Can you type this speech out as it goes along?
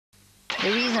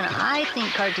The reason I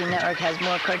think Cartoon Network has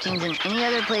more cartoons than any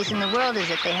other place in the world is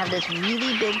that they have this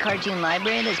really big cartoon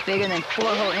library that's bigger than 4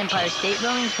 whole Empire State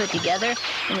Buildings put together,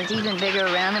 and it's even bigger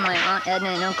around than my Aunt Edna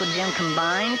and Uncle Jim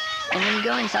combined. And when you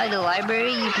go inside the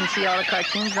library, you can see all the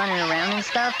cartoons running around and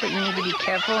stuff, but you need to be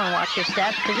careful and watch your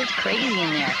steps because it's crazy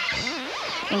in there.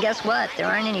 And guess what? There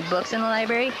aren't any books in the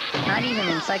library, not even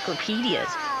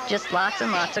encyclopedias, just lots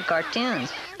and lots of cartoons.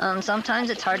 Sometimes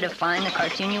it's hard to find the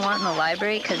cartoon you want in the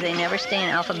library because they never stay in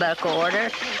alphabetical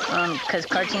order, because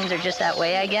cartoons are just that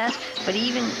way, I guess. But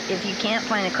even if you can't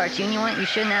find the cartoon you want, you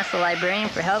shouldn't ask the librarian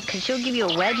for help because she'll give you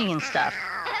a wedgie and stuff.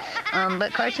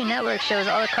 But Cartoon Network shows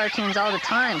all the cartoons all the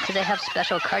time because they have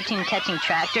special cartoon-catching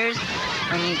tractors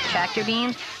and use tractor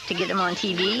beams to get them on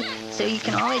TV. So you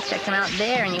can always check them out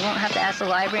there, and you won't have to ask the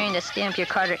librarian to stamp your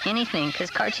card or anything because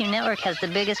Cartoon Network has the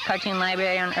biggest cartoon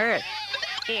library on Earth.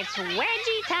 It's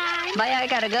wedgie time. Bye, I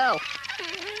gotta go.